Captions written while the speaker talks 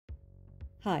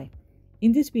Hi,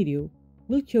 in this video,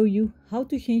 we'll show you how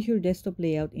to change your desktop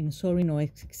layout in Zorin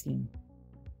OS 16.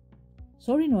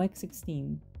 Zorin OS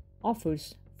 16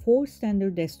 offers 4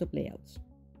 standard desktop layouts.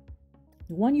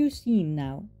 The one you're seeing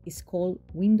now is called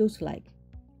Windows-like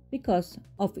because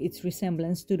of its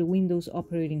resemblance to the Windows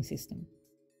operating system.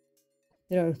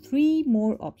 There are 3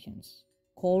 more options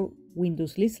called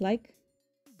Windows List-like,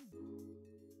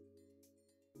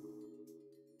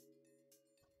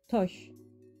 Touch,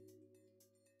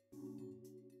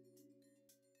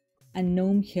 and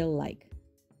GNOME Shell-like.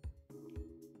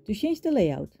 To change the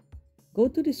layout, go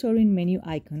to the Zorin menu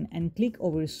icon and click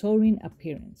over Zorin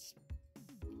Appearance.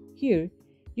 Here,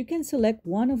 you can select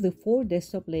one of the 4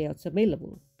 desktop layouts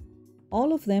available.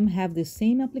 All of them have the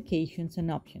same applications and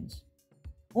options,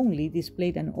 only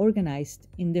displayed and organized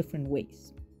in different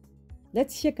ways.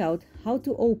 Let's check out how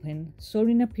to open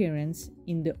Zorin Appearance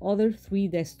in the other 3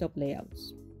 desktop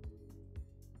layouts.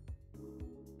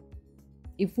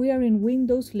 If we are in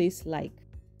Windows List-like,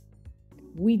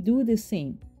 we do the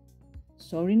same.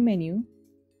 Zorin menu,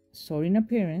 Zorin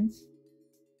Appearance,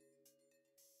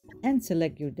 and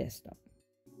select your desktop.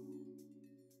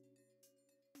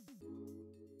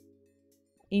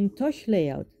 In Touch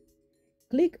Layout,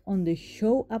 click on the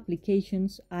Show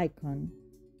Applications icon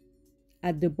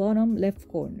at the bottom left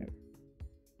corner.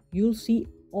 You'll see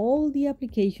all the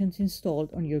applications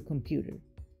installed on your computer.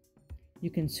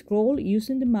 You can scroll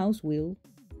using the mouse wheel,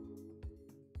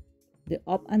 the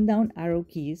up and down arrow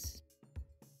keys,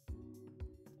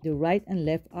 the right and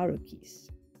left arrow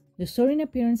keys. The Zorin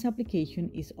Appearance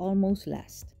application is almost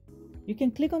last. You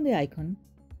can click on the icon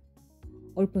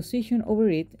or position over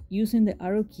it using the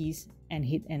arrow keys and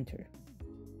hit enter.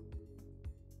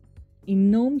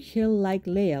 In GNOME Shell-like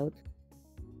layout,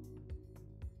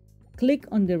 click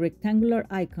on the rectangular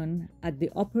icon at the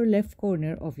upper left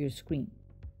corner of your screen.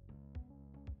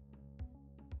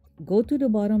 Go to the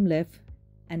bottom left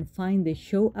and find the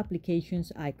Show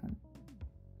Applications icon.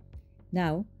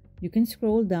 Now, you can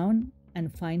scroll down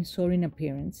and find Zorin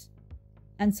Appearance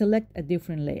and select a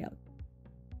different layout.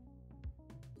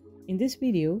 In this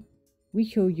video, we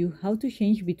show you how to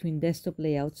change between desktop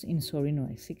layouts in Zorin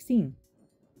OS 16.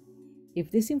 If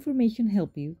this information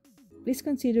helped you, please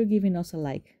consider giving us a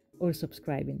like or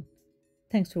subscribing.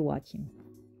 Thanks for watching.